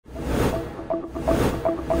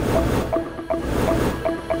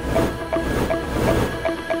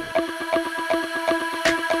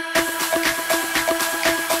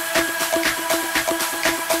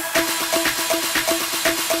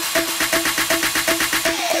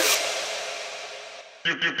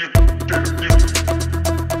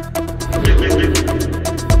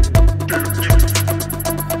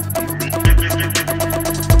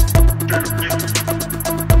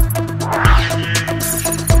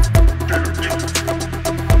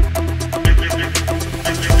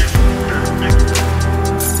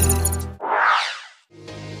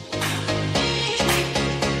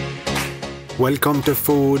Welcome to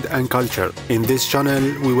Food and Culture. In this channel,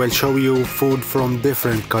 we will show you food from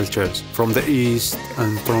different cultures, from the East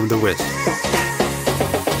and from the West.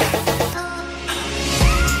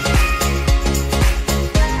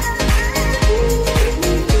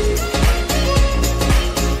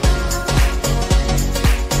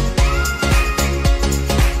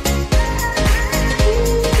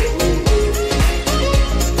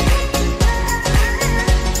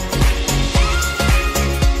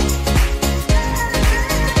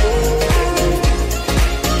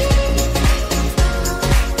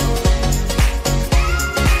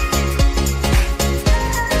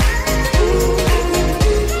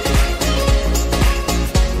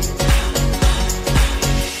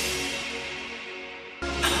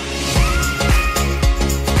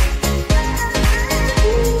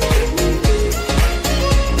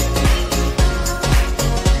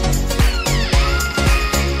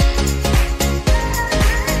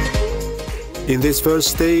 In this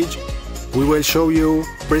first stage, we will show you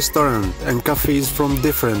restaurants and cafes from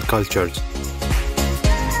different cultures.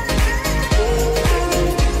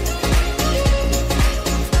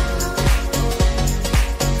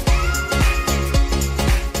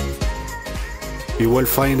 You will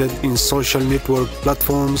find it in social network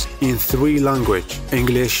platforms in 3 languages: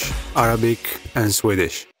 English, Arabic, and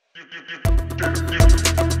Swedish.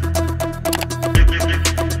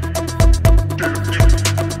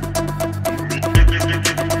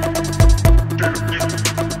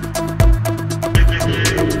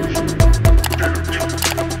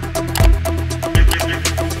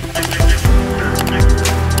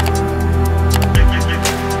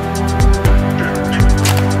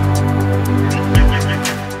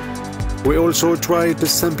 We also try to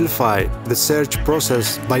simplify the search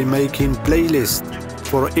process by making playlists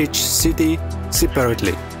for each city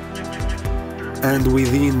separately. And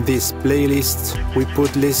within these playlists, we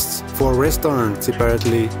put lists for restaurants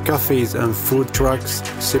separately, cafes and food trucks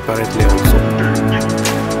separately also.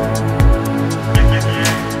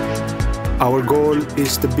 Our goal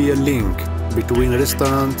is to be a link between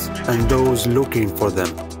restaurants and those looking for them.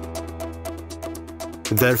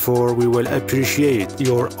 Therefore, we will appreciate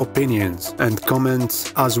your opinions and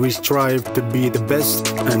comments as we strive to be the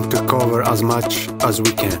best and to cover as much as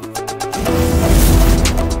we can.